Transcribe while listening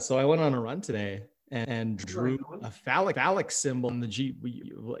So I went on a run today and drew a phallic symbol in the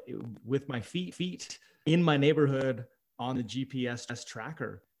with my feet in my neighborhood on the GPS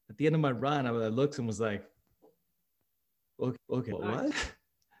tracker. At the end of my run, I looked and was like, okay, Nice. what?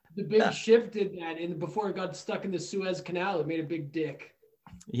 The big ship did that, and before it got stuck in the Suez Canal, it made a big dick.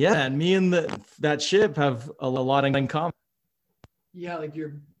 Yeah, and me and that ship have a lot in common. Yeah, like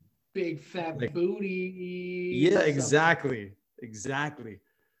your big fat booty. Yeah, exactly.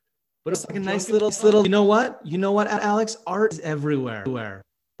 But it's like a nice little. You know what, Alex? Art is everywhere,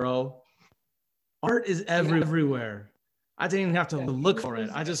 bro. Art is everywhere. I didn't even have to look for it.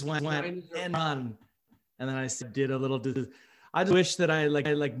 I just went and run, and then I did a little. I just wish that I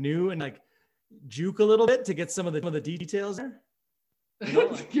knew and like juke a little bit to get some of the details there. You know,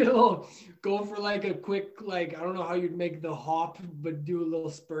 like, get a little, go for like a quick, like, I don't know how you'd make the hop, but do a little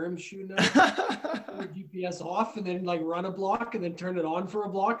sperm shooting out, GPS off, and then like run a block and then turn it on for a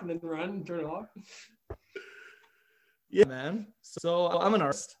block and then run and turn it off. Yeah, man. So I'm an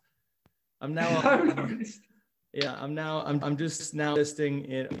artist. I'm now. I'm an artist. Yeah, I'm just now listing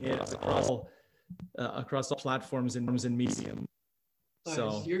it across all platforms and medium. Nice.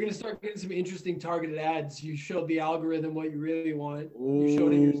 So you're gonna start getting some interesting targeted ads. You showed the algorithm what you really want. You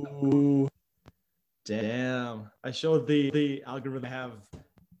showed it yourself. Damn! I showed the algorithm have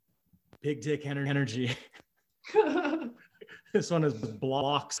big dick energy. This one is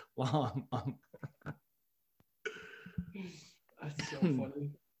blocks long. That's so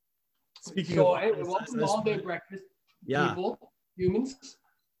funny. Speaking so, of, hey, welcome to All Day Breakfast, people, humans.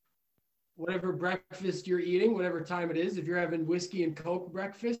 Whatever breakfast you're eating, whatever time it is, if you're having whiskey and Coke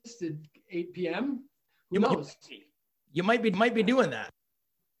breakfast at 8 p.m., who knows? You might be doing that.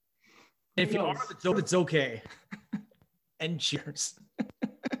 If you are, it's okay. And cheers.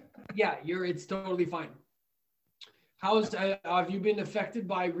 Yeah, it's totally fine. Have you been affected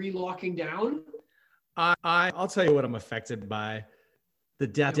by relocking down? I'll tell you what I'm affected by. The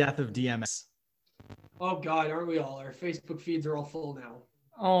death of DMX. Oh God, aren't we all? Our Facebook feeds are all full now.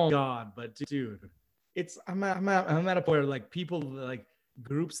 Oh God, but dude, I'm at a point where like people like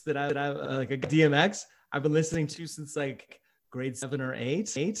groups that I like DMX I've been listening to since like grade 7 or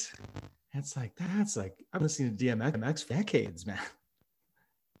 8. It's like that's like I've been listening to DMX for decades, man.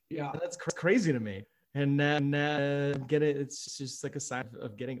 Yeah, that's crazy to me. And get it? It's just like a sign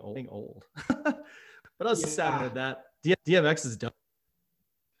of getting old. But aside of that, DMX is dope.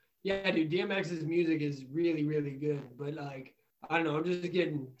 Yeah, dude, DMX's music is really, really good. But like, I don't know, I'm just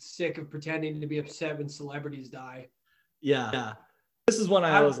getting sick of pretending to be upset when celebrities die. Yeah. This is one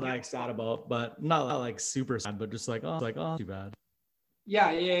I was like sad about, but not like super sad, but just like, oh, too bad.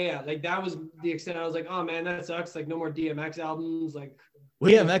 Yeah. Like that was the extent I was like, oh man, that sucks. Like no more DMX albums. Like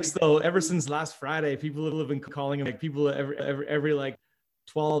DMX though, ever since last Friday, people have been calling him like people every like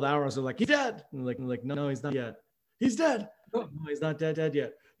 12 hours are like, he's dead. And like, no, he's not yet. He's dead. No, he's not dead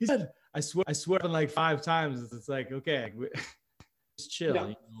yet. He's dead. I swear like 5 times. It's like, okay, just chill. Yeah. You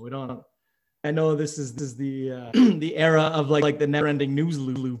know, we don't. I know this is the the era of like the never-ending news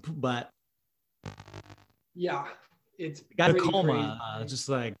loop, but yeah, it's got a coma. Just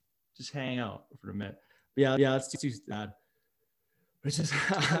hang out for a minute. But yeah, it's too sad. It's just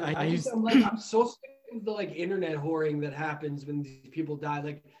I'm so sick of the like internet whoring that happens when these people die.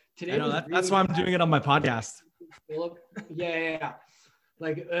 Like today, I know that's why I'm doing it on my podcast. Yeah.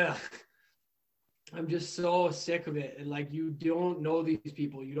 Like, ugh. I'm just so sick of it. And like, you don't know these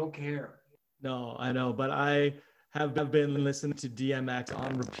people. You don't care. No, I know. But I have been listening to DMX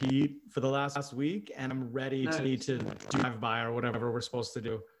on repeat for the last week. And I'm ready to drive by or whatever we're supposed to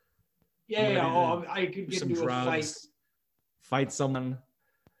do. Yeah. I could get into a fight someone,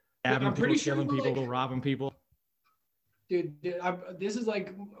 stabbing people, killing people, like, robbing people. Dude, this is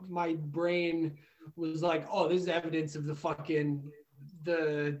like my brain was like, oh, this is evidence of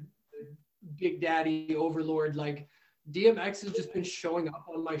the Big Daddy overlord. Like DMX has just been showing up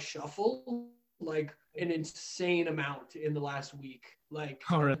on my shuffle like an insane amount in the last week. Like,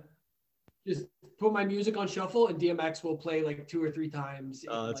 all right, just put my music on shuffle and DMX will play like 2 or 3 times.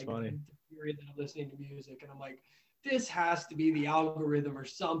 Oh, that's funny. The period that I'm listening to music, and I'm like, this has to be the algorithm or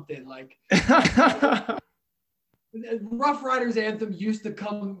something. Like, Rough Riders Anthem used to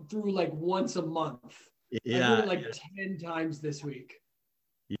come through like once a month. I heard it like 10 times this week.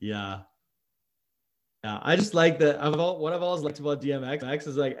 Yeah, I just like that. What I've always liked about DMX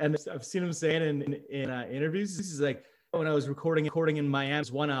is like, and I've seen him saying in interviews, this is like when I was recording in Miami's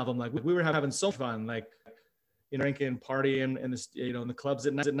one album, like we were having so fun, like, you know, drinking, partying in the, you know, in the clubs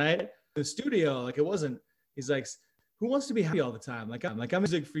at night, in the studio, like it wasn't. He's like, who wants to be happy all the time? Like I'm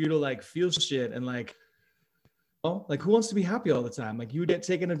music for you to like feel shit and like know, like who wants to be happy all the time? Like you get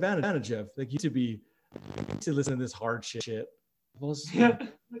taken advantage of. Like you to listen to this hard shit. Yeah.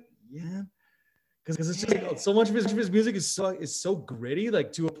 Yeah. Because it's just like, so much of his music is so gritty,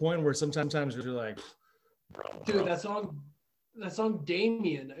 like to a point where sometimes you're like, bro. Dude, that song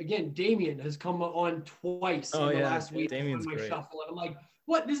Damien, again, Damien has come on twice in the last week Damien's on my great. shuffle. And I'm like,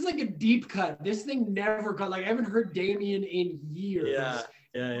 what? This is like a deep cut. This thing never got, like, I haven't heard Damien in years. Yeah.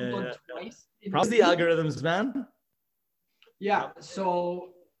 Twice. Probably the algorithms, man. Yeah.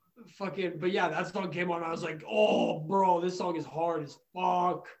 So fucking, but yeah, that song came on. I was like, oh, bro, this song is hard as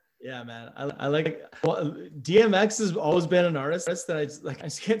fuck. Yeah, man. I like DMX has always been an artist that I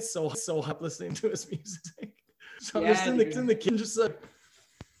just get so hyped listening to his music. So I'm just in the kitchen, just like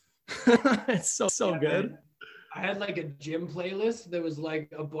it's so good. Man. I had like a gym playlist that was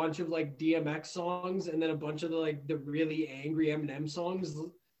like a bunch of like DMX songs and then a bunch of the really angry Eminem songs.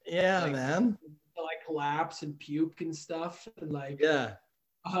 Yeah, like, man. Like collapse and puke and stuff. And like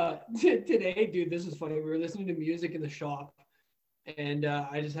today, dude, this is funny. We were listening to music in the shop. And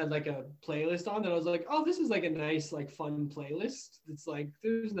I just had like a playlist on that. I was like, oh, this is like a nice, like fun playlist. It's like,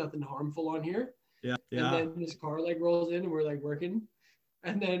 there's nothing harmful on here. Yeah. And then this car like rolls in and we're like working.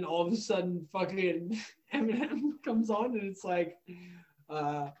 And then all of a sudden fucking Eminem comes on and it's like,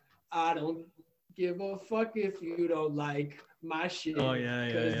 I don't give a fuck if you don't like my shit. Oh,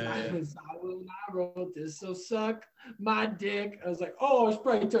 yeah. I wrote this, so suck my dick. I was like, oh, I should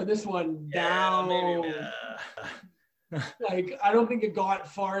probably turn this one down. Maybe, like I don't think it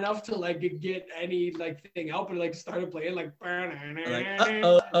got far enough to like get any like thing out, but like started playing like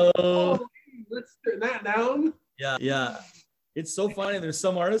oh, let's turn that down. Yeah. It's so funny. There's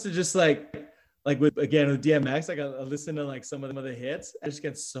some artists that just like with DMX, like I listen to like some of the hits. I just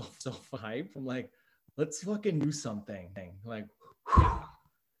get so hyped. I'm like, let's fucking do something. Like,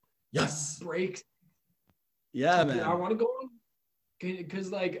 yes, breaks. Yeah, man. I want to go on.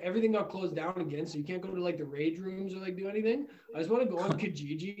 Because like everything got closed down again, so you can't go to like the rage rooms or like do anything. I just want to go on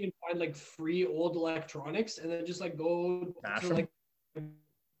Kijiji and find like free old electronics, and then just like go to like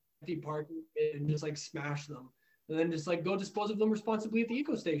empty parking and just like smash them, and then just like go dispose of them responsibly at the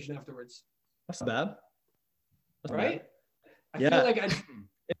eco station afterwards. That's bad. That's right? Bad. I feel like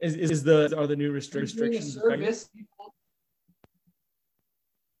are the new restrictions service?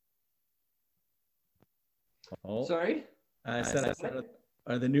 Oh. Sorry. I said,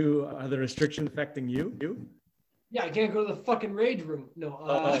 are the restrictions affecting you? Yeah, I can't go to the fucking rage room.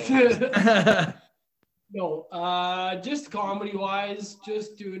 No. No. Just comedy wise,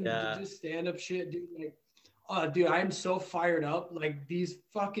 just doing just stand up shit, dude. Like, dude, I'm so fired up. Like these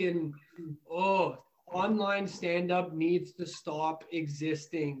fucking online stand up needs to stop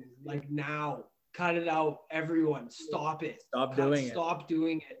existing. Like now, cut it out, everyone. Stop it. Stop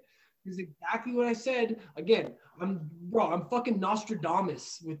doing it. Is exactly what I said. Again, I'm fucking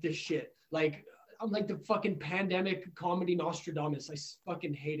Nostradamus with this shit. Like, I'm like the fucking pandemic comedy Nostradamus. I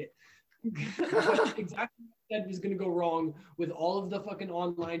fucking hate it. Exactly what I said was going to go wrong with all of the fucking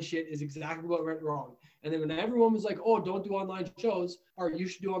online shit is exactly what went wrong. And then when everyone was like, oh, don't do online shows, or you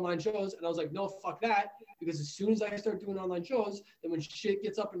should do online shows. And I was like, no, fuck that. Because as soon as I start doing online shows, then when shit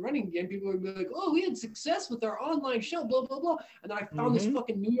gets up and running again, people are going to be like, oh, we had success with our online show, blah, blah, blah. And then I found this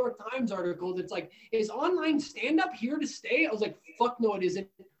fucking New York Times article that's like, is online stand-up here to stay? I was like, fuck no, it isn't.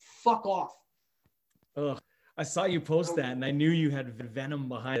 Fuck off. Ugh. I saw you post that and I knew you had venom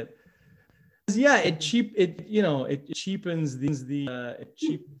behind it. Yeah, it cheapens the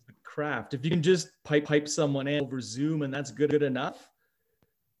craft. If you can just pipe someone in over Zoom and that's good enough,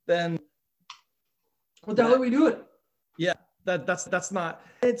 then what the hell are we doing? Yeah, that's not.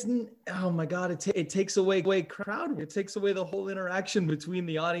 It's oh my god! It takes away crowd. It takes away the whole interaction between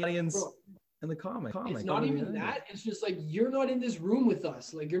the audience and the comic. It's not even that. It's just like you're not in this room with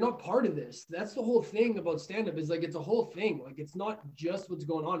us. Like you're not part of this. That's the whole thing about stand-up. Is like it's a whole thing. Like it's not just what's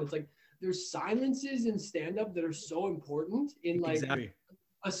going on. It's like there's silences in stand-up that are so important in like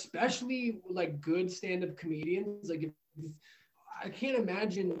especially like good stand-up comedians. Like I can't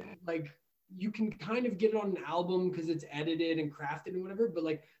imagine like. You can kind of get it on an album because it's edited and crafted and whatever, but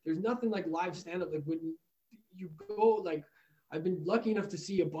like there's nothing like live stand-up. Like when you go, like I've been lucky enough to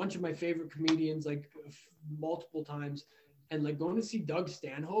see a bunch of my favorite comedians like multiple times, and like going to see Doug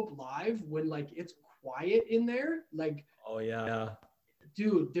Stanhope live when like it's quiet in there, like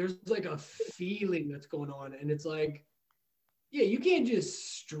dude, there's like a feeling that's going on, and it's like, yeah, you can't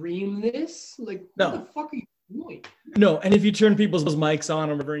just stream this. Like what the fuck are you doing? No, and if you turn people's mics on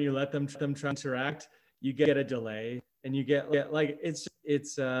or whatever and you let them try to interact, you get a delay and you get like it's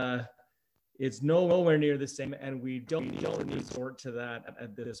It's nowhere near the same, and we don't resort to that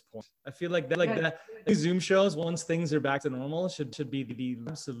at this point. I feel like that these Zoom shows, once things are back to normal, should be the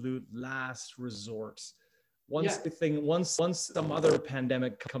absolute last resort. Once some other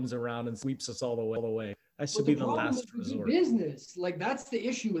pandemic comes around and sweeps us all the way, that should be the last resort. Business, like that's the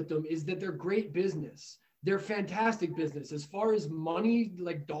issue with them, is that they're great business. They're fantastic business as far as money,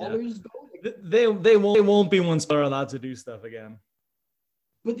 like dollars go. Like, they won't be once they're allowed to do stuff again.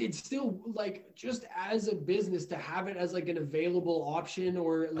 But it's still like, just as a business, to have it as like an available option,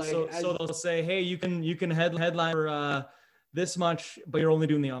 or like so they'll say, hey, you can headline for this much, but you're only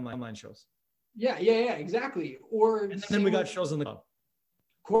doing the online shows. Yeah, exactly. Or and then we got shows in the club.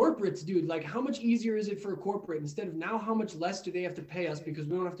 Corporates, dude, like how much easier is it for a corporate, instead of now, how much less do they have to pay us because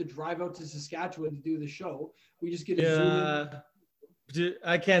we don't have to drive out to Saskatchewan to do the show? We just get a Zoom in.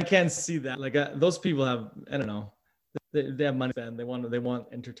 I can't see that. Like those people have, I don't know. They have money to spend. They want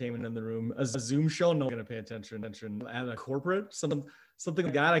entertainment in the room. As a Zoom show, no one's gonna pay attention. At a corporate, something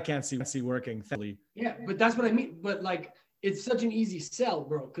like that, I can't see working. Thankfully. Yeah, but that's what I mean. But like, it's such an easy sell,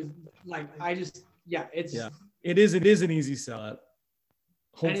 bro. Because like, it is an easy sell.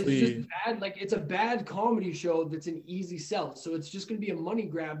 Hopefully, and it's just bad. Like, it's a bad comedy show that's an easy sell. So it's just gonna be a money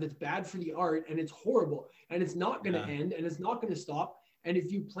grab that's bad for the art, and it's horrible, and it's not gonna end, and it's not gonna stop. And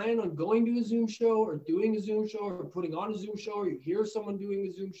if you plan on going to a Zoom show or doing a Zoom show or putting on a Zoom show, or you hear someone doing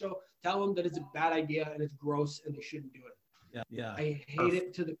a Zoom show, tell them that it's a bad idea and it's gross and they shouldn't do it. Yeah. I hate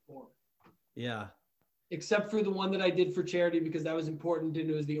it to the core. Yeah. Except for the one that I did for charity, because that was important and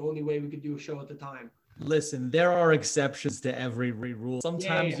it was the only way we could do a show at the time. Listen, there are exceptions to every rule.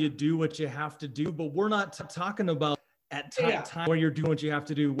 Sometimes you do what you have to do, but we're not talking about at time where you're doing what you have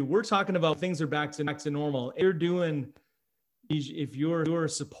to do. We're talking about things are back to normal. If you're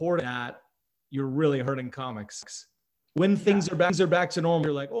supporting that, you're really hurting comics. When things are back to normal,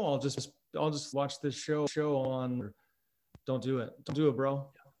 you're like, oh, I'll just watch this show on. Don't do it, bro.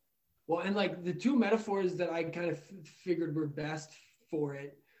 Well, and like the two metaphors that I kind of figured were best for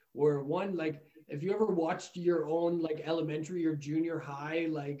it were, one, like if you ever watched your own like elementary or junior high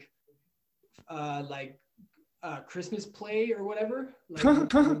Christmas play or whatever, like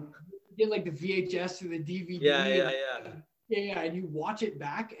you get like the VHS or the DVD. Yeah, and you watch it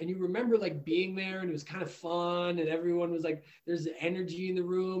back and you remember like being there and it was kind of fun and everyone was like, there's energy in the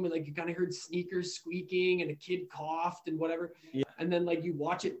room, and like you kind of heard sneakers squeaking and a kid coughed and whatever. Yeah. And then like you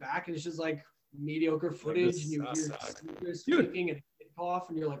watch it back and it's just like mediocre footage, and you hear sneakers squeaking and a kid cough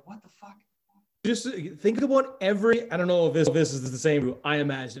and you're like, what the fuck? Just think about I don't know if this is the same, I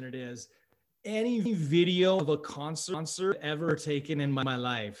imagine it is, any video of a concert ever taken in my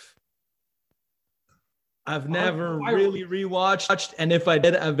life. I've never really rewatched, and if I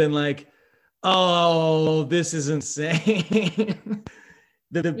did, I've been like, "Oh, this is insane."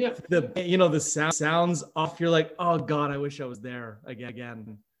 the sounds off. You're like, "Oh God, I wish I was there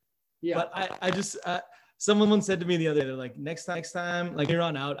again." Yeah. But I just someone said to me the other day, they're like, "Next time, like here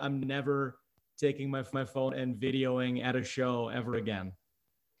on out, I'm never taking my phone and videoing at a show ever again."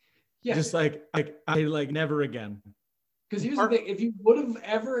 Yeah. Just like I never again. Because here's the thing, if you would have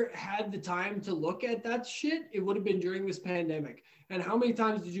ever had the time to look at that shit, it would have been during this pandemic. And how many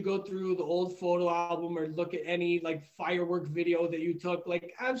times did you go through the old photo album or look at any like firework video that you took?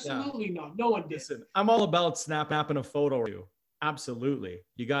 Like, absolutely not. No one did. Listen, I'm all about snapping a photo of you. Absolutely.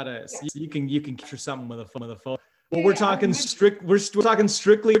 You gotta you can capture something with a photo. But we're talking we're talking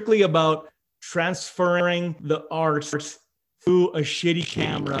strictly about transferring the art through a shitty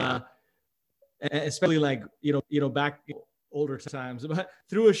camera. Especially like, back older times, but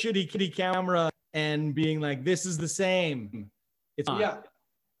through a shitty camera and being like, this is the same. It's not. Yeah.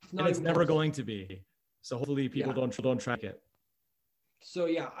 It's never going to be. So hopefully people don't track it. So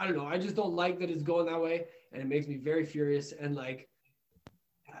yeah, I don't know. I just don't like that it's going that way. And it makes me very furious. And like,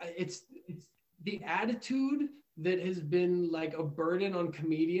 it's the attitude that has been like a burden on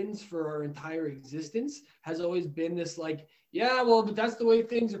comedians for our entire existence has always been this like, yeah, well, but that's the way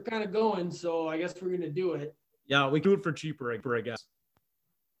things are kind of going, so I guess we're going to do it. Yeah, we do it for cheaper, I guess.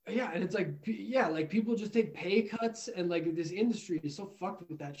 Yeah, and it's like, like people just take pay cuts, and like this industry is so fucked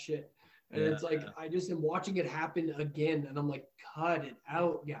with that shit. And it's like, I just am watching it happen again, and I'm like, cut it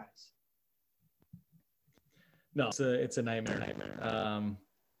out, guys. No, it's a nightmare. I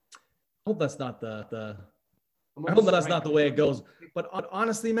hope that's not the I hope that's not the way it goes. But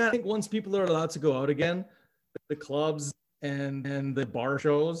honestly, man, I think once people are allowed to go out again, the clubs and the bar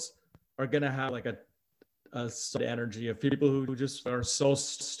shows are gonna have like a sort of energy of people who just are so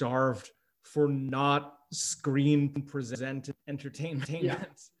starved for not screen presented entertainment. Yeah,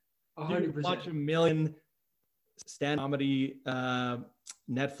 100%. Watch a million stand comedy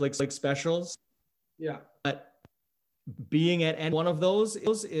Netflix specials. Yeah. But being at any one of those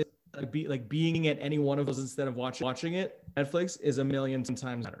is being at any one of those instead of watching it. Netflix is a million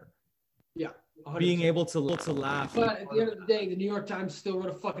times better. Yeah. 100%. Being able to laugh. But at the end of the day, the New York Times still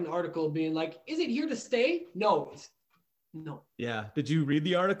wrote a fucking article being like, "Is it here to stay?" No. No. Yeah. Did you read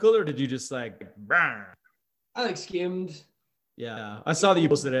the article or did you just like? Bah? I like skimmed. Yeah, I saw that you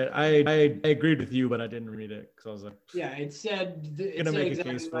posted it. I agreed with you, but I didn't read it because I was like, yeah, it said make exactly a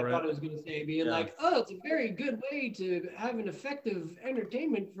case what for I thought it. it was going to say, being like, "Oh, it's a very good way to have an effective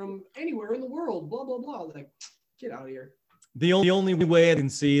entertainment from anywhere in the world." Blah blah blah. Like, get out of here. The only way I can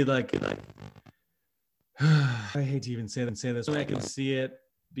see like I hate to even say this, but I can see it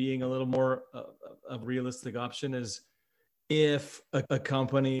being a little more a realistic option is if a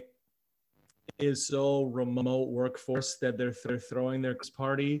company is so remote workforce that they're throwing their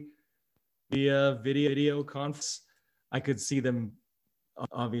party via video conference. I could see them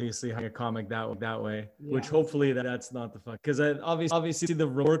obviously having a comic that way, Yeah. which hopefully that's not the fuck, because obviously the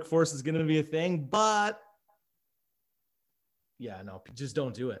workforce is going to be a thing, but yeah, no, just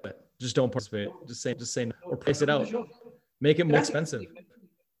don't do it. Just don't participate. Just say no, or price it out. Make it more expensive.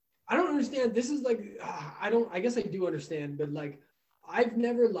 I don't understand. This is like, I guess I do understand, but like, I've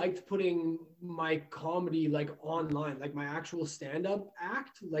never liked putting my comedy like online, like my actual stand-up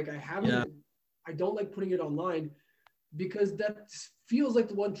act. Like I haven't, Yeah. I don't like putting it online because that feels like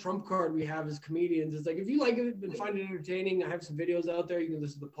the one trump card we have as comedians. It's like, if you like it and find it entertaining, I have some videos out there. You can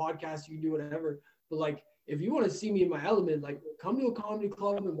listen to the podcast, you can do whatever. But like, if you want to see me in my element, like come to a comedy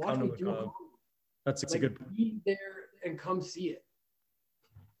club and watch me do comedy. That's like, a good. Be there and come see it.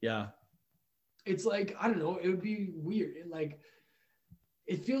 Yeah. It's like, I don't know, it would be weird.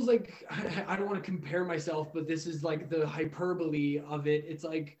 It feels like, I don't want to compare myself, but this is like the hyperbole of it. It's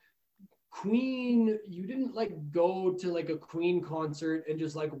like Queen, you didn't like go to like a Queen concert and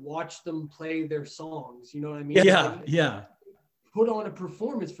just like watch them play their songs. You know what I mean? Yeah. Like, Yeah. put on a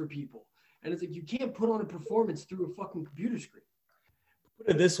performance for people. And it's like, you can't put on a performance through a fucking computer screen. Put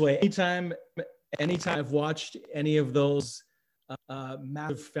it this way. Anytime I've watched any of those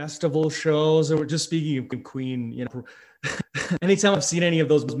massive festival shows, or just speaking of Queen, you know, anytime I've seen any of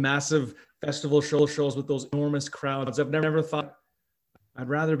those massive festival shows with those enormous crowds, I've never thought I'd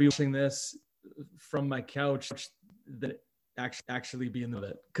rather be watching this from my couch than actually be in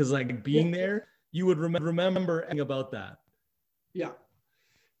it. Because like being there, you would remember everything about that. Yeah.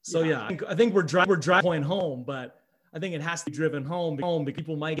 So yeah, I think we're driving point home, but I think it has to be driven home because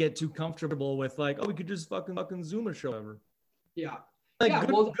people might get too comfortable with like, oh, we could just fucking Zoom a show ever. Yeah. Like yeah,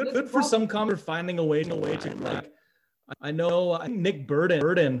 good for some comics finding a way to like. I think Nick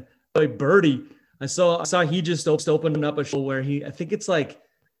Burden, like Birdie. I saw he just opened up a show where I think it's like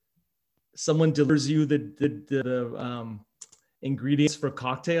someone delivers you the ingredients for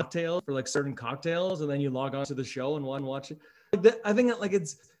cocktails for like certain cocktails, and then you log on to the show and watch it. I think that like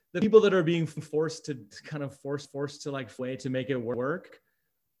it's the people that are being forced to to like way to make it work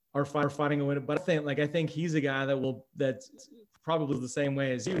are finding a way to. But I think he's a guy that's probably the same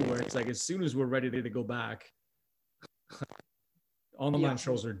way as you, where it's like as soon as we're ready to go back, online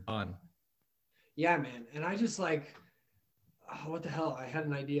shows are done. Yeah, man. And I just like, what the hell? I had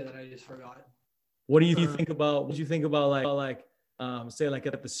an idea that I just forgot. What do you think about? What do you think about say like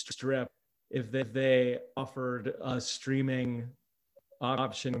at the Strip, if they offered a streaming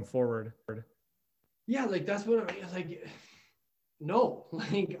option forward? Yeah, like that's what I like. No,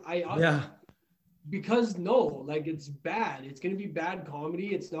 like yeah. Because no, like it's bad. It's gonna be bad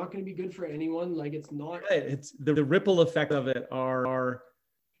comedy. It's not gonna be good for anyone. Like it's not. Right. It's the ripple effect of it are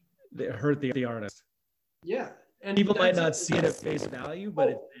they hurt the artist. Yeah, and people might not see it at face value, but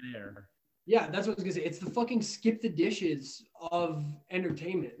it's there. Yeah, that's what I was gonna say. It's the fucking skip the dishes of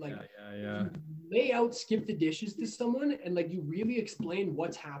entertainment. Like, yeah. You lay out skip the dishes to someone, and like you really explain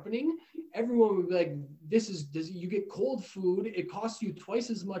what's happening. Everyone would be like, you get cold food. It costs you twice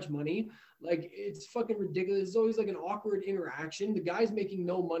as much money. Like, it's fucking ridiculous. It's always like an awkward interaction. The guy's making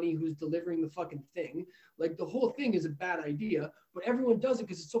no money who's delivering the fucking thing. Like, the whole thing is a bad idea, but everyone does it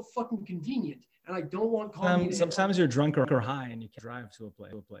because it's so fucking convenient. And I don't want comedy. Sometimes you're drunk or high and you can't drive to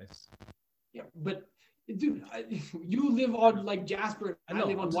a place. Yeah, but dude, you live on like Jasper. I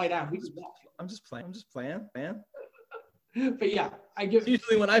live on White Ave. We just walk. I'm just playing, man. But yeah, I give.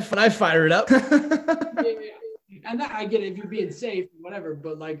 Usually when I fire it up. yeah. And that I get it if you're being safe, whatever.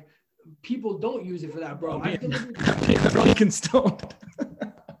 But like, people don't use it for that, bro. Being stoned.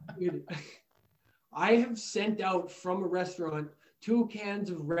 Dude, I have sent out from a restaurant 2 cans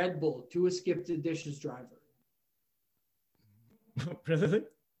of Red Bull to a skip the dishes driver. Really?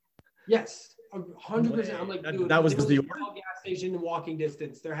 Yes, 100%. I'm like, dude, that was the order. gas station in walking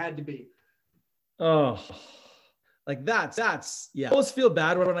distance. There had to be. Oh, like that's yeah. I always feel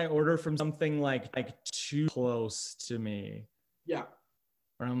bad when I order from something like too close to me. Yeah.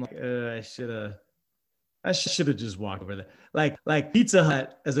 Or I'm like, I should have just walked over there. Like Pizza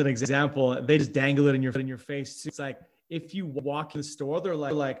Hut, as an example, they just dangle it in your face. It's like if you walk in the store, they're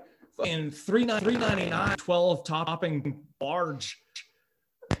like in $3.99, 12 topping large.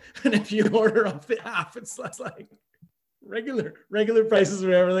 And if you order off the app, it's like regular prices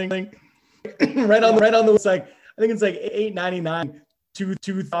for everything. right on the it's like I think it's like $8.99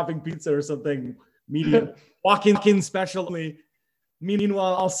 two topping pizza or something, medium walk-in specially.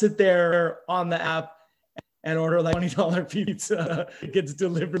 Meanwhile, I'll sit there on the app and order like $20 pizza. It gets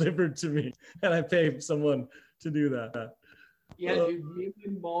delivered to me, and I pay someone to do that. Yeah, dude, me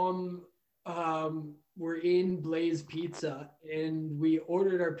and my mom were in Blaze Pizza, and we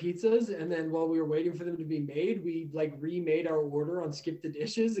ordered our pizzas, and then while we were waiting for them to be made, we like remade our order on Skip the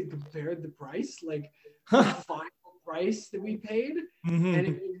Dishes and compared the price, like the final price that we paid, and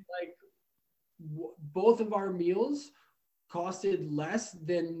it was like both of our meals costed less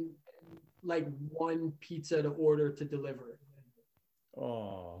than like one pizza to order to deliver.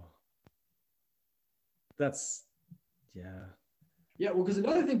 Oh, that's yeah. Yeah, well, because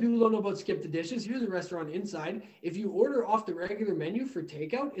another thing people don't know about Skip the Dishes, here's a restaurant inside. If you order off the regular menu for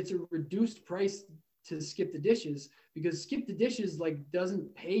takeout, it's a reduced price to Skip the Dishes, because Skip the Dishes like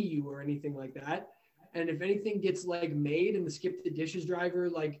doesn't pay you or anything like that. And if anything gets like made and the Skip the Dishes driver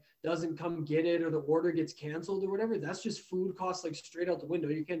like doesn't come get it, or the order gets canceled or whatever, that's just food costs like straight out the window.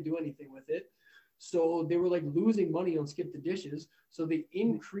 You can't do anything with it. So they were like losing money on Skip the Dishes. So they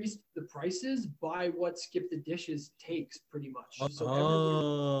increased the prices by what Skip the Dishes takes pretty much.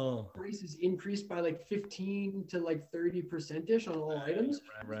 So prices increased by like 15 to like 30%-ish on all items.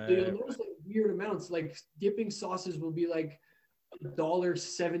 Right. So you'll notice like weird amounts, like dipping sauces will be like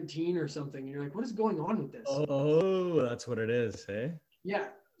 $1.17 or something. And you're like, what is going on with this? Oh, that's what it is, hey? Yeah.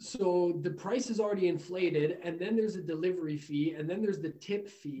 So the price is already inflated, and then there's a delivery fee, and then there's the tip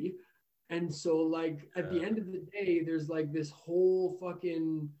fee. And so like at the end of the day, there's like this whole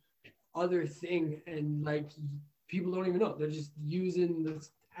fucking other thing. And like people don't even know. They're just using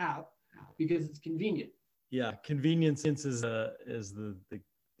this app because it's convenient. Yeah. Convenience is the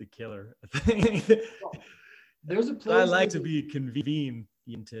killer. There's a place I like to be convenient.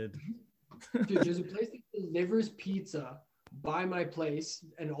 Dude, there's a place that delivers pizza by my place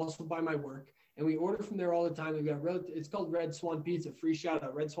and also by my work. And we order from there all the time. It's called Red Swan Pizza. Free shout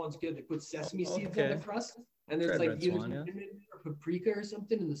out. Red Swan's good. They put sesame seeds on the crust, and there's like either or paprika or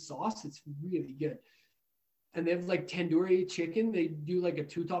something in the sauce. It's really good. And they have like tandoori chicken. They do like a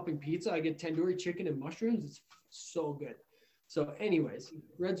 2-topping pizza. I get tandoori chicken and mushrooms. It's so good. So, anyways,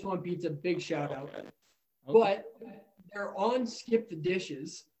 Red Swan Pizza, big shout out. Okay. But they're on Skip the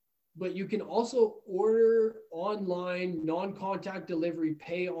Dishes. But you can also order online, non-contact delivery,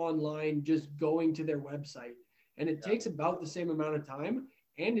 pay online, just going to their website. And it takes about the same amount of time,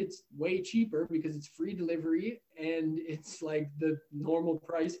 and it's way cheaper because it's free delivery and it's like the normal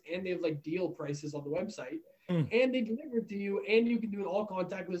price, and they have like deal prices on the website, and they deliver it to you, and you can do it all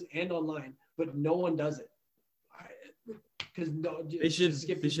contactless and online, but no one does it. Because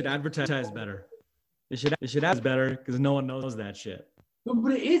they should advertise better. They should advertise better because no one knows that shit. No,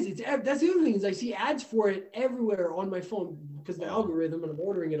 but it is. That's the other thing is I see ads for it everywhere on my phone because the algorithm, and I'm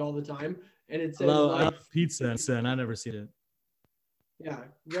ordering it all the time, and it says I love pizza, and I never seen it. Yeah,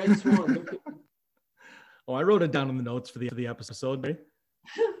 Red Swan. Oh, I wrote it down in the notes for the episode, right?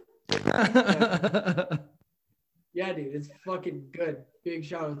 Yeah, dude, it's fucking good. Big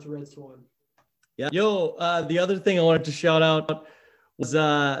shout out to Red Swan. Yeah. Yo, the other thing I wanted to shout out was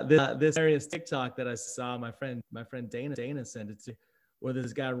this hilarious TikTok that I saw. My friend Dana sent it to, where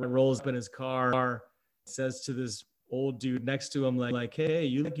this guy rolls up in his car, says to this old dude next to him, like, hey,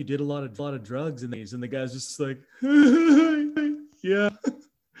 you did a lot of drugs in these, and the guy's just like, yeah.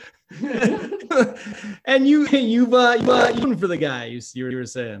 And you've for the guy you were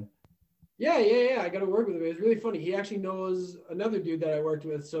saying. Yeah. I got to work with him. It was really funny. He actually knows another dude that I worked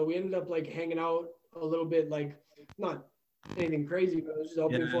with, so we ended up like hanging out a little bit, like not anything crazy, but it was just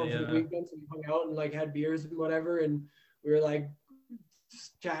open for him for the weekend. So we hung out and like had beers and whatever, and we were like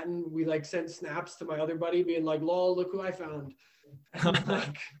chatting. We like sent snaps to my other buddy being like, lol, look who I found. And,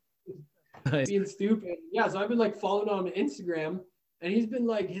 like nice. Being stupid. Yeah, so I've been like following on Instagram, and he's been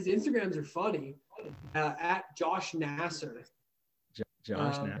like, his Instagrams are funny. At Josh Nasser.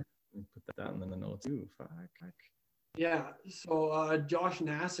 Josh Nasser. Put that in the notes too. Fuck. Yeah. So Josh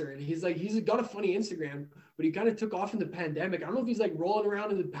Nasser, and he's got a funny Instagram, but he kind of took off in the pandemic. I don't know if he's like rolling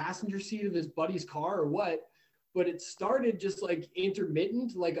around in the passenger seat of his buddy's car or what, but it started just like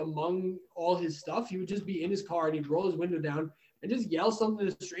intermittent, like among all his stuff. He would just be in his car and he'd roll his window down and just yell something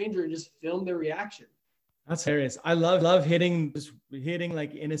to a stranger and just film their reaction. That's hilarious. I love hitting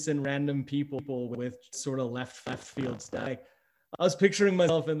like innocent random people with sort of left field stuff. Like, I was picturing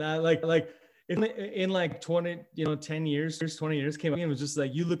myself in that, like in like 20, 10 years, 20 years came up and was just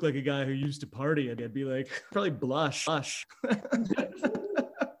like, you look like a guy who used to party. And I'd be like, probably blush.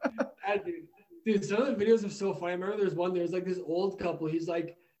 Dude, some of the videos are so funny. I remember there's like this old couple. He's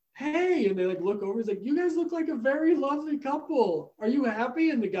like, hey, and they like look over. He's like, you guys look like a very lovely couple. Are you happy?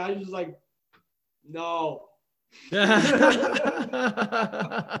 And the guy's just like, no.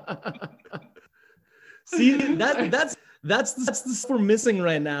 See, that's the stuff we're missing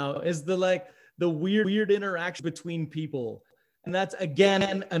right now, is the weird interaction between people. And that's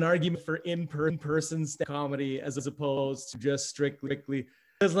again an argument for in-person comedy as opposed to just strictly,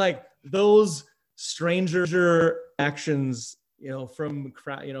 because like those stranger actions, from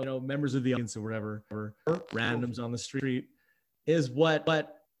members of the audience or whatever, or randoms on the street, is what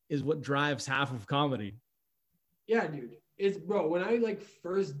drives half of comedy. Yeah, dude. It's bro, when I like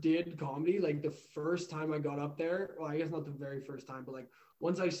first did comedy, like the first time I got up there, well, I guess not the very first time, but like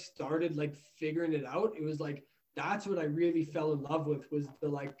once I started like figuring it out, it was like that's what I really fell in love with, was the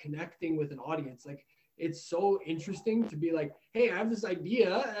like connecting with an audience. Like it's so interesting to be like, hey, I have this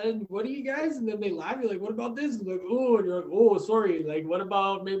idea, and what do you guys? And then they laugh. You're like, what about this? And like, oh, and you're like, oh, sorry. Like, what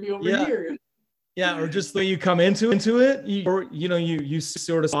about maybe over here? Yeah, or just when you come into it, you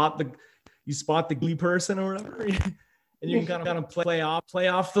sort of spot the glee person or whatever, and you can kind of play off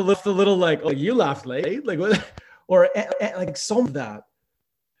the little like, oh, you laughed late, like what, or like some of that.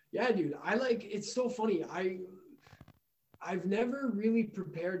 Yeah, dude, it's so funny. I've never really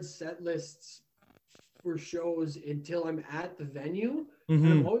prepared set lists for shows until I'm at the venue. Mm-hmm.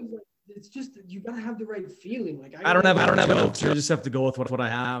 And I'm always like, it's just, you gotta have the right feeling. Like I don't have notes. I just have to go with what I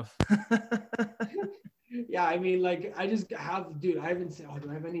have. Yeah, I mean, like I just have, dude. I haven't said, do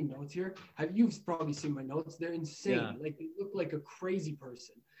I have any notes here? You've probably seen my notes? They're insane. Yeah. Like they look like a crazy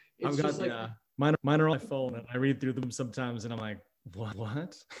person. It's I've got, like mine are on my phone, and I read through them sometimes, and I'm like,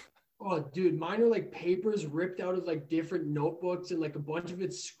 what? Oh, dude, mine are like papers ripped out of like different notebooks, and like a bunch of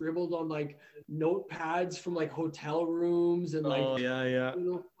it's scribbled on like notepads from like hotel rooms and like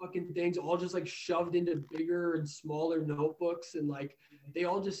little fucking things, all just like shoved into bigger and smaller notebooks, and like they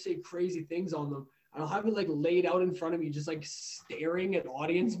all just say crazy things on them. I'll have it like laid out in front of me, just like staring at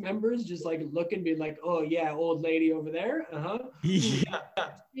audience members, just like looking, being like, oh yeah, old lady over there. Yeah.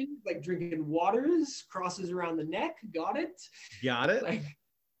 Like drinking waters, crosses around the neck. Got it. Like,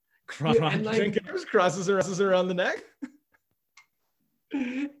 drinking crosses around the neck.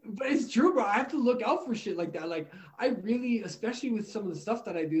 But it's true, bro. I have to look out for shit like that. Like I really, especially with some of the stuff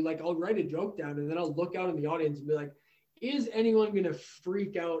that I do, like I'll write a joke down and then I'll look out in the audience and be like, is anyone going to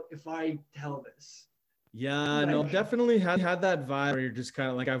freak out if I tell this? Yeah, no, definitely had that vibe where you're just kind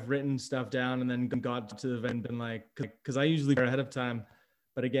of like, I've written stuff down and then got to the event and been like, because I usually go ahead of time.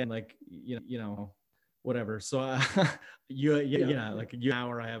 But again, like, whatever. So like an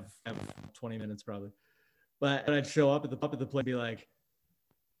hour, I have 20 minutes probably. But I'd show up at the play and be like,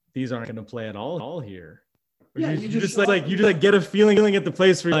 these aren't going to play at all here. Yeah, you just get a feeling at the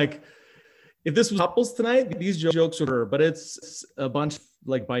place where like, if this was couples tonight, these jokes were, but it's a bunch of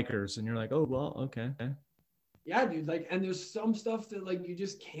like bikers, and you're like, oh well, okay. Yeah, dude. Like, and there's some stuff that like you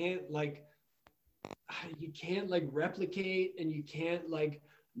just can't like replicate, and you can't like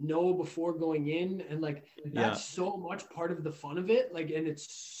know before going in, and like that's so much part of the fun of it. Like, and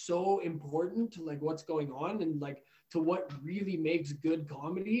it's so important to like what's going on, and like to what really makes good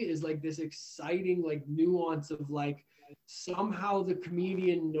comedy is like this exciting like nuance of like, somehow the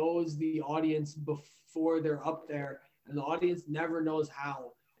comedian knows the audience before they're up there, and the audience never knows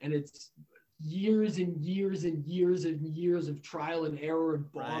how. And it's years and years and years and years of trial and error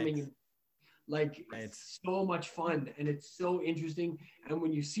and bombing. Right. And like, it's so much fun, and it's so interesting. And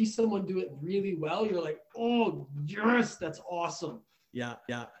when you see someone do it really well, you're like, oh yes, that's awesome. Yeah.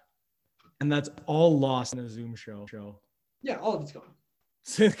 And that's all lost in a Zoom show. Yeah, all of it's gone.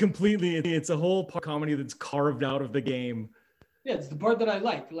 So completely, it's a whole part of comedy that's carved out of the game. Yeah, it's the part that I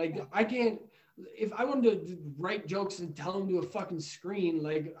like. Like, I can't, if I wanted to write jokes and tell them to a fucking screen,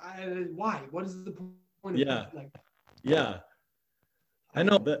 like, why? What is the point of that? Like, yeah. I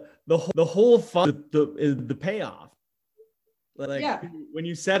know the whole fun is the payoff. Like when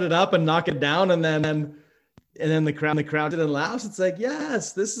you set it up and knock it down, and then And then the crowd didn't laugh. It's like,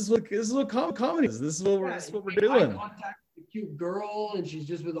 yes, this is what comedy is. This is what we're doing. Eye contact with a cute girl, and she's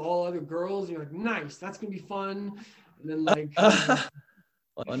just with all other girls. And you're like, nice, that's gonna be fun. And then like, I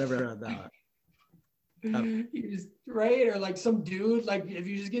never heard that. you just right, or like some dude, like if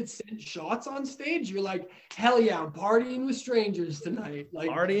you just get sent shots on stage, you're like, hell yeah, I'm partying with strangers tonight. Like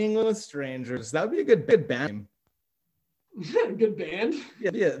Partying with strangers. That would be a good band name. good band.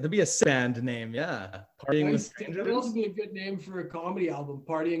 Yeah, there'd be a band name. Yeah, Partying with Strangers. It would also be a good name for a comedy album,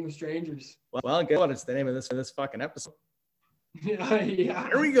 Partying with Strangers. Well, guess what? It's the name of this fucking episode. Yeah.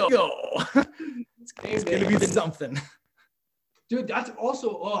 Here we go. It's gonna be something. Dude, that's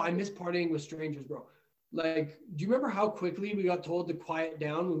also, I miss partying with strangers, bro. Like, do you remember how quickly we got told to quiet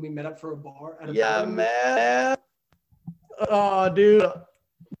down when we met up for a bar? Yeah, man. Oh, dude.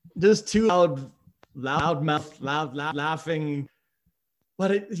 Just too loud mouth, loud laughing.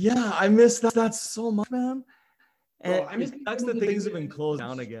 But I miss that so much, man. And bro, I miss that's the things have been closed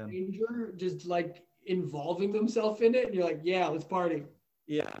down again. Stranger just like involving themselves in it, and you're like, yeah, let's party.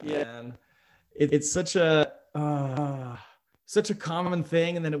 Yeah, man. It's such a common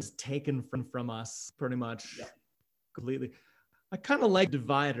thing, and then it was taken from us pretty much completely. I kind of like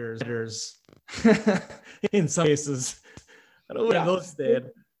dividers in some cases. I don't know where those stayed.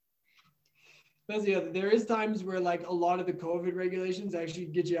 There is times where like a lot of the COVID regulations actually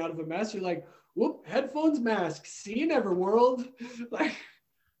get you out of a mess. You're like, whoop, headphones, mask. See you never, world. Like,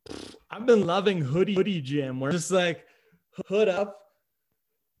 I've been loving hoodie gym, where just like hood up,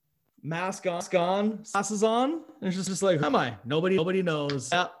 mask on, glasses on, and it's just like, who am I? Nobody knows.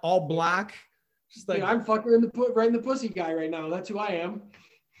 Yeah, all black. Just like, I'm fucking right in the pussy guy right now. That's who I am.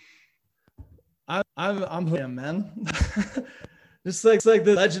 I'm him, man. Just like it's like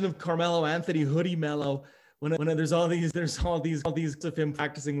the legend of Carmelo Anthony, Hoodie Mello. When there's all these of him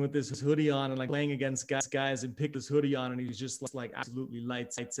practicing with this hoodie on and like playing against guys and pick this hoodie on, and he's just like absolutely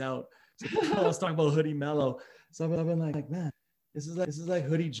lights out. So I was talking about Hoodie Mello. So I've been like, man, this is like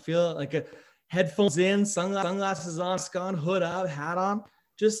hoodie feel, like a headphones in, sunglasses on, hood up, hat on,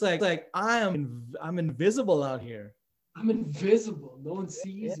 just like I'm invisible out here. I'm invisible. No one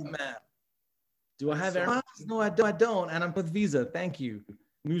sees me, man. Do I have AirPods? No, I don't. And I'm with Visa. Thank you.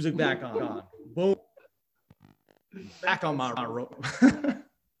 Music back on. Boom. Back on my rope.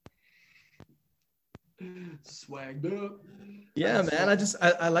 Swagged up. Yeah, man.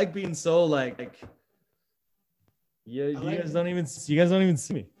 I like being so like you guys don't even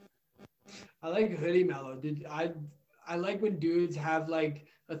see me. I like Hoodie Mello, dude. I like when dudes have like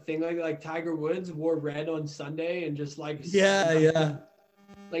a thing like Tiger Woods wore red on Sunday and just like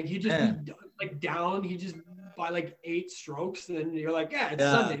like he just be, like down. He just by like 8 strokes, and then you're like, it's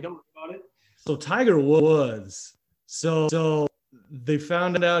Sunday. Don't worry about it. So Tiger Woods. So they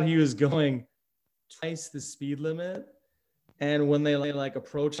found out he was going twice the speed limit, and when they like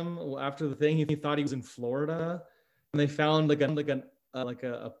approached him after the thing, he thought he was in Florida, and they found like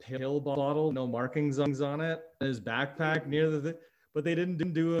a pill bottle, no markings on it, in his backpack near the thing. But they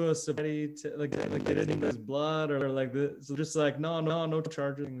didn't do a sobriety like they didn't do his blood or like this. So just like no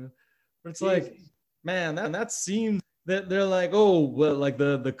charging. But it's like, man, that seems that they're like, oh well, like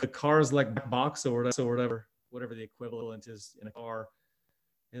the car's like box or whatever the equivalent is in a car.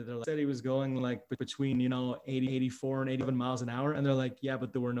 And they said he was going like between 80, 84 and 81 miles an hour, and they're like, yeah,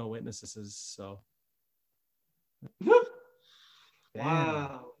 but there were no witnesses. So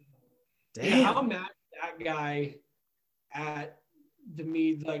wow, damn. Yeah, how mad that guy at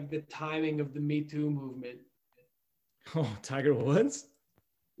the timing of the Me Too movement. Oh, Tiger Woods?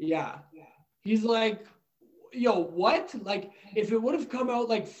 Yeah. He's like, yo, what? Like, if it would have come out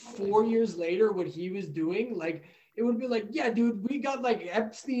like 4 years later, what he was doing, like, it would be like, yeah, dude, we got like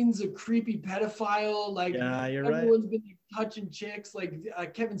Epstein's a creepy pedophile. Like, everyone's been like, touching chicks. Like,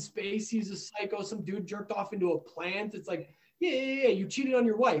 Kevin Spacey's a psycho. Some dude jerked off into a plant. It's like, yeah, you cheated on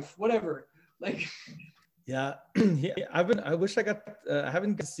your wife, whatever. Like, yeah. I wish I got. I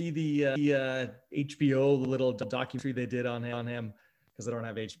haven't got to see the HBO little documentary they did on him because I don't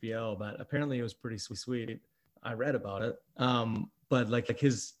have HBO. But apparently it was pretty sweet. I read about it. But like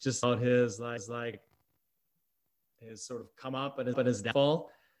his just about his like his sort of come up and his downfall.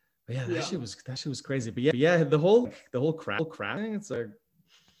 But yeah, that shit was crazy. But yeah, the whole crap. It's like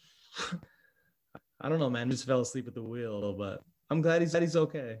I don't know, man. Just fell asleep at the wheel, but I'm glad he's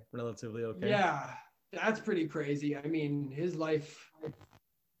okay, relatively okay. Yeah. That's pretty crazy. I mean, his life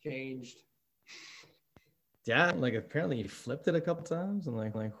changed. Yeah, like apparently he flipped it a couple times and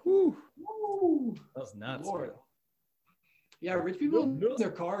like whoo, that was nuts. Yeah, rich people in their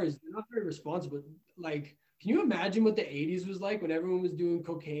cars, they're not very responsible. Like, can you imagine what the 80s was like when everyone was doing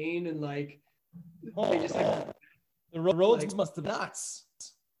cocaine and like They just like, The roads like, must have been nuts.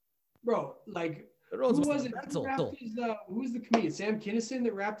 bro, like, The roads who must was have it? been Who was the comedian? Sam Kinison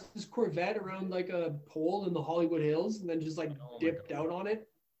that wrapped his Corvette around like a pole in the Hollywood Hills and then just like dipped out on it.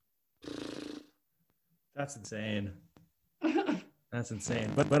 That's insane. That's insane.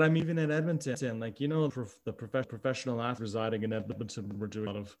 But I'm even at Edmonton, like, you know, the professional athletes residing in Edmonton were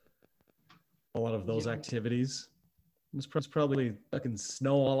doing a lot of those activities. It's probably fucking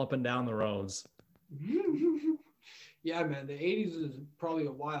snow all up and down the roads. Yeah, man, the 80s was probably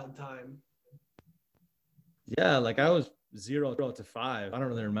a wild time. Yeah, like I was 0 to 5. I don't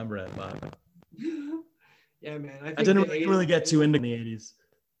really remember it, but Yeah, man. I didn't really get too into the 80s.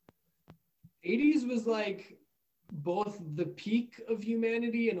 80s was like both the peak of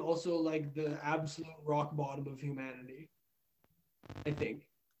humanity and also like the absolute rock bottom of humanity. I think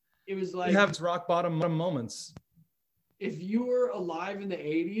it was like you have rock bottom moments. If you were alive in the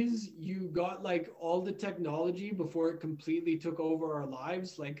 80s, you got like all the technology before it completely took over our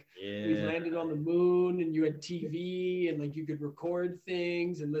lives. Like we landed on the moon and you had TV and like you could record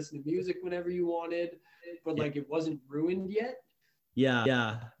things and listen to music whenever you wanted, but like it wasn't ruined yet.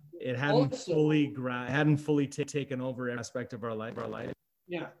 Yeah. It hadn't fully taken over every aspect of our life.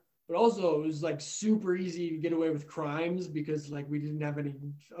 Yeah. But also it was like super easy to get away with crimes because like we didn't have any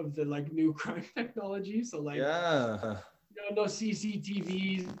of the like new crime technology. So like no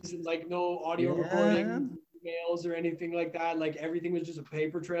CCTVs and like no audio recording emails or anything like that. Like everything was just a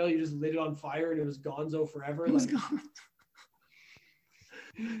paper trail. You just lit it on fire and it was gonzo forever. It was gone.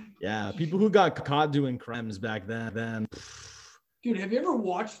 Yeah, people who got caught doing crimes back then. Dude, have you ever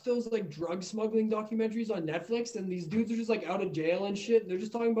watched those like drug smuggling documentaries on Netflix? And these dudes are just like out of jail and shit. And they're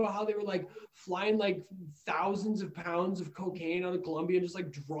just talking about how they were like flying like thousands of pounds of cocaine out of Colombia and just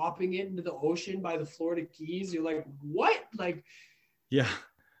like dropping it into the ocean by the Florida Keys. You're like, what? Like, yeah.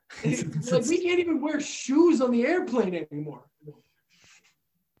 Like we can't even wear shoes on the airplane anymore.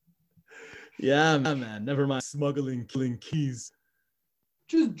 Yeah, man. Never mind smuggling, killing keys.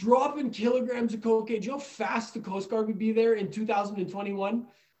 Just dropping kilograms of cocaine. Do you know how fast the Coast Guard would be there in 2021?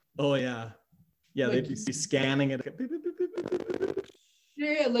 Oh, yeah. Yeah, like, they'd be scanning it.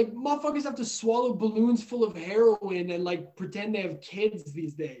 Yeah, like motherfuckers have to swallow balloons full of heroin and like pretend they have kids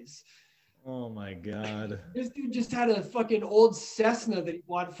these days. Oh my God. This dude just had a fucking old Cessna that he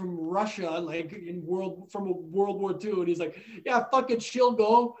bought from Russia, like from World War II. And he's like, yeah, fucking she'll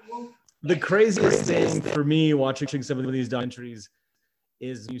go. The craziest thing for me watching some of these documentaries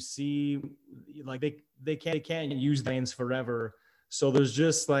is you see like they can't use planes forever, so there's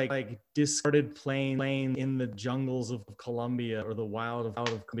just like discarded plane in the jungles of Colombia or the wild of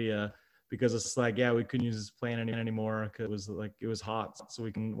Colombia because it's like, yeah, we couldn't use this plane anymore because it was hot, so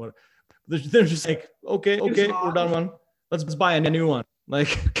we can what they're just like, okay, we're done one, let's buy a new one.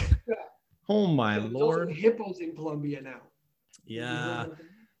 Like, oh my Lord. Also hippos in Colombia now.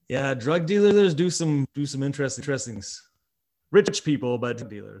 Yeah, drug dealers do some interesting things. Rich people, but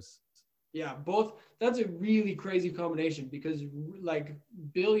dealers. Yeah, both. That's a really crazy combination because like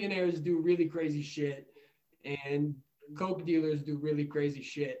billionaires do really crazy shit and coke dealers do really crazy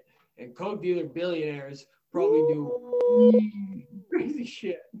shit. And coke dealer billionaires probably do really crazy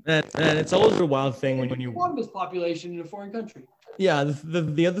shit. And it's always a wild thing when you want this population in a foreign country. Yeah,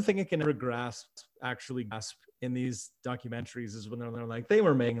 the other thing I can never grasp in these documentaries is when they're like, they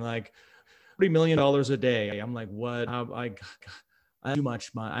were making like $30 million a day. I'm like, what? I too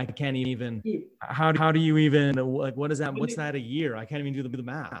much money. I can't even. Dude, how do you even like? What is that? What's that a year? I can't even do the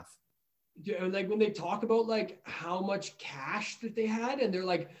math. Like when they talk about like how much cash that they had, and they're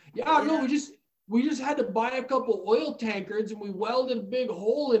like, yeah, no, we just had to buy a couple oil tankers and we welded a big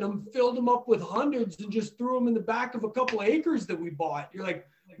hole in them, filled them up with hundreds, and just threw them in the back of a couple acres that we bought. You're like,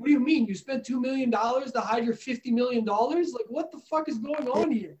 what do you mean? You spent $2 million to hide your $50 million? Like, what the fuck is going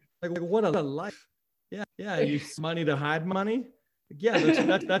on here? Like what a life. Yeah. You use money to hide money. Yeah,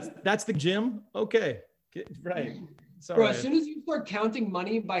 that's the gym. Okay, right. Sorry. Bro, as soon as you start counting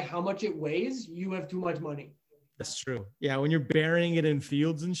money by how much it weighs, you have too much money. That's true. Yeah, when you're burying it in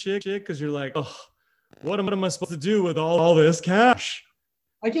fields and shit, because you're like, oh, what am I supposed to do with all this cash?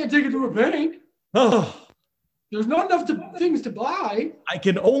 I can't take it to a bank. Oh, there's not enough things to buy. I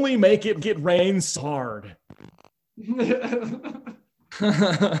can only make it get rain hard.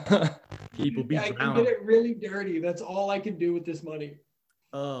 People be I drowning. can get it really dirty. That's all I can do with this money.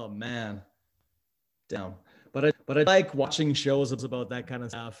 Oh man, damn. But I like watching shows about that kind of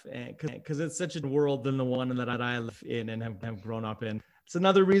stuff, because it's such a world than the one that I live in and have grown up in. It's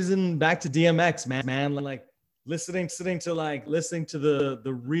another reason back to DMX, man. Like listening to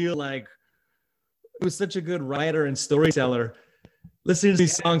the real, like, he was such a good writer and storyteller. listening to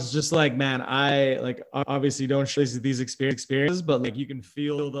these songs is just like, man, I like obviously don't share these experiences, but like you can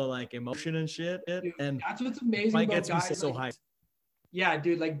feel the like emotion and shit. Dude, And that's what's it amazing might about gets me guys so like, hyped. yeah,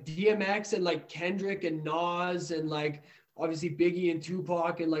 dude, like DMX and like Kendrick and Nas and like obviously Biggie and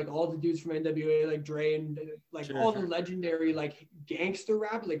Tupac and like all the dudes from NWA, like Dre and like Sure, all sure. the legendary like gangster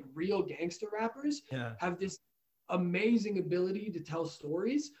rap, like real gangster rappers Yeah. have this amazing ability to tell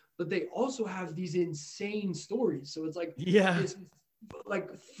stories, but they also have these insane stories. So it's like Yeah. this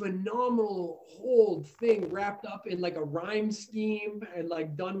like phenomenal whole thing wrapped up in like a rhyme scheme and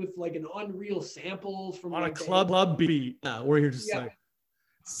like done with like an unreal sample from On a like club beat. Yeah, where you're just yeah. like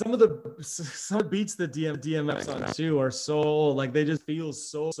some of the beats that DMX on too are so like they just feel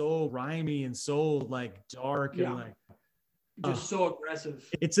so rhymy and so like dark and Yeah, like just so aggressive.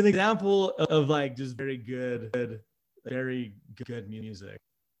 it's an example of like just very very good music.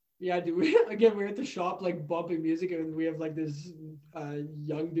 Yeah, dude. Again, we're at the shop like bumping music, and we have like this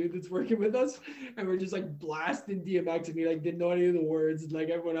young dude that's working with us, and we're just like blasting DMX, and he like didn't know any of the words, and like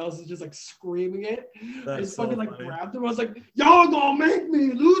everyone else is just like screaming it. I That's just so fucking like funny. grabbed him. I was like, "Y'all gonna make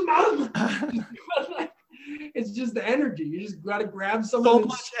me lose my mind." Like, it's just the energy. You just gotta grab someone. So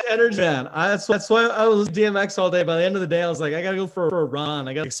much energy, man. That's why I was DMX all day. By the end of the day, I was like, I gotta go for a run.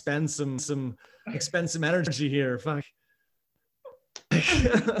 I gotta expend some energy here. Fuck.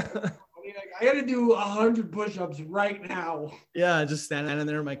 I gotta do 100 push-ups right now. Yeah, just standing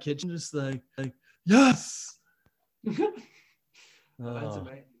there in my kitchen, just like yes. That's Oh,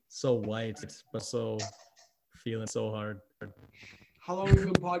 amazing. so white, but so feeling so hard. How long have we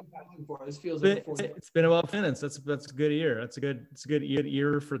been podcasting for? This feels like It's been about minutes. That's a good ear. It's a good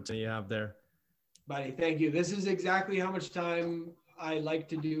ear for you have there. Buddy, thank you. This is exactly how much time I like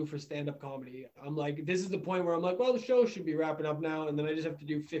to do for stand-up comedy. I'm like, this is the point where I'm like, well, the show should be wrapping up now, and then I just have to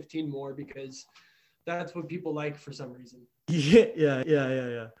do 15 more because that's what people like for some reason. Yeah.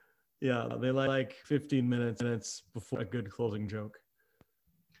 They like 15 minutes before a good closing joke.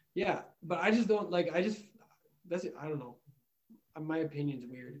 Yeah, but I just don't like. That's it. I don't know. My opinion's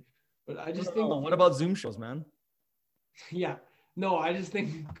weird, but I just think. What about Zoom shows, man? Yeah. No, I just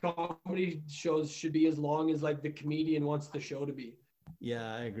think comedy shows should be as long as like the comedian wants the show to be.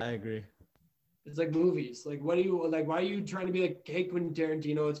 Yeah, I agree. It's like movies. Like, what do you like? Why are you trying to be like, hey, Quentin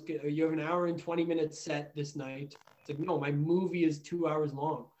Tarantino? It's you have an hour and 20 minutes set this night. It's like, no, my movie is 2 hours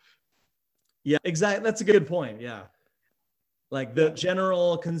long. Yeah, exactly. That's a good point. Yeah, like the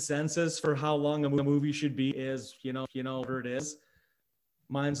general consensus for how long a movie should be is, whatever it is.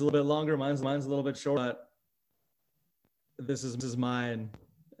 Mine's a little bit longer. Mine's a little bit short. But this is mine,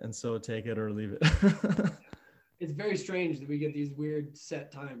 and so take it or leave it. It's very strange that we get these weird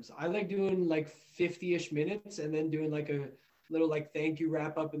set times. I like doing like 50-ish minutes and then doing like a little like thank you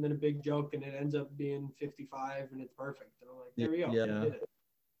wrap up and then a big joke, and it ends up being 55 and it's perfect. And I'm like, there we go. Yeah. We did it.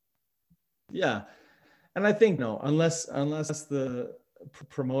 Yeah, and I think no, unless the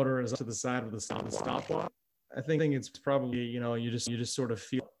promoter is up to the side of the stopwatch, I think it's probably you just sort of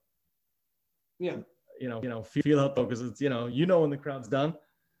feel feel out though, because it's when the crowd's done.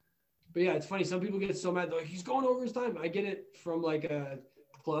 But yeah, it's funny. Some people get so mad. They're like, he's going over his time. I get it from like a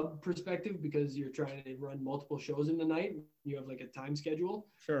club perspective because you're trying to run multiple shows in the night. You have like a time schedule.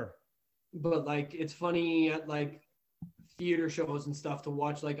 Sure. But like, it's funny at like theater shows and stuff to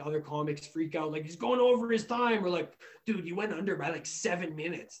watch like other comics freak out. Like, he's going over his time. Or like, dude, you went under by like 7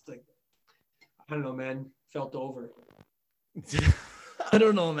 minutes. It's like, I don't know, man. Felt over. I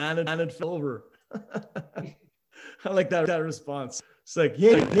don't know, man. It fell over. I like that response. It's like,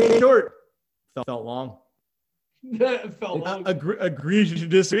 yeah, short. Felt long. It felt long. Agree to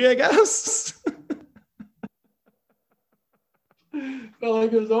disagree, I guess. Felt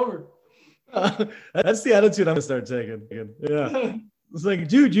like it was over. That's the attitude I'm gonna start taking. Yeah. It's like,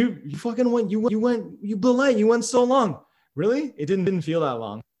 dude, you fucking went, you blew light. You went so long. Really? It didn't feel that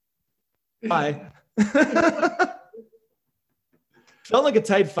long. Bye. Felt like a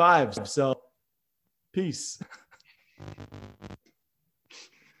tight 5. So, peace.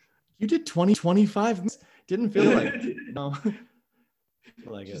 You did 25 minutes. Didn't feel like it. No.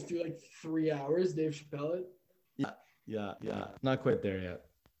 Like just do like 3 hours, Dave Chappelle. Yeah. Not quite there yet.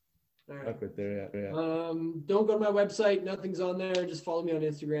 All right. Not quite there yet. Yeah. Don't go to my website. Nothing's on there. Just follow me on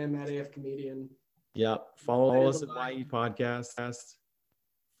Instagram @AFComedian. Yeah. Follow us at YE Podcast.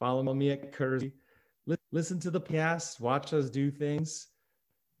 Follow me at Cursey. Listen to the podcast. Watch us do things.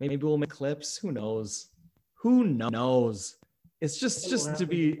 Maybe we'll make clips. Who knows? It's just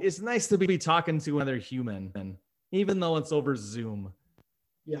it's nice to be talking to another human, and even though it's over Zoom.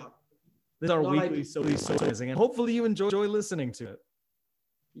 Yeah. This is our weekly socializing, and hopefully you enjoy listening to it.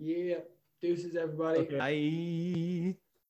 Yeah. Deuces, everybody. Okay. Bye.